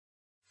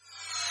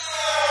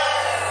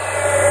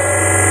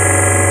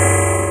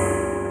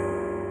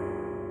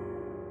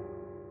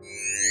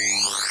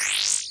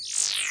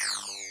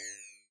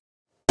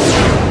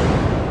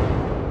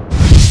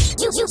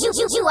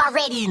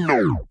Hey,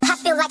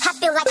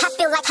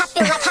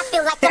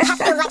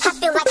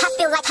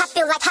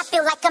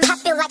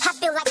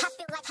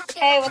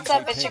 what's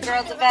up? It's your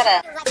girl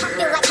Davetta.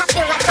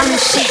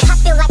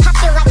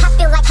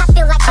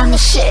 I'm the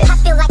shit.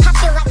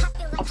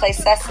 I play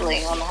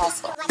Cecily on The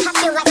Hustle.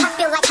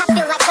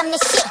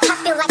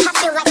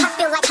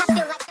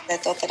 I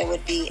thought that it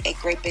would be a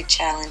great big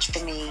challenge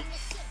for me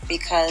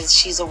because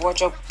she's a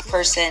wardrobe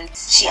person.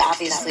 She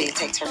obviously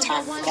takes her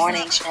time in the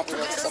morning. She probably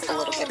wakes up a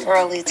little bit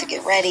early to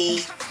get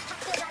ready.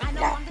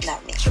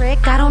 Not me.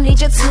 Trick, I don't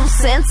need your 2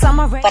 cents. I'm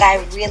already. But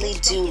I really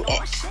do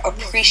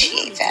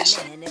appreciate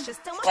fashion.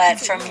 But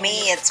for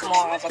me, it's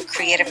more of a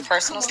creative,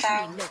 personal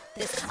style.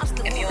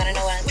 If you want to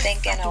know what I'm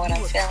thinking or what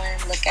I'm feeling,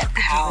 look at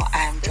how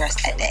I'm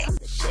dressed that day.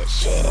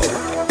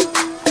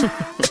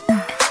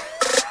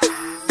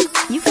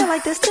 You feel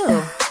like this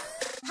too.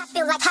 I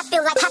feel like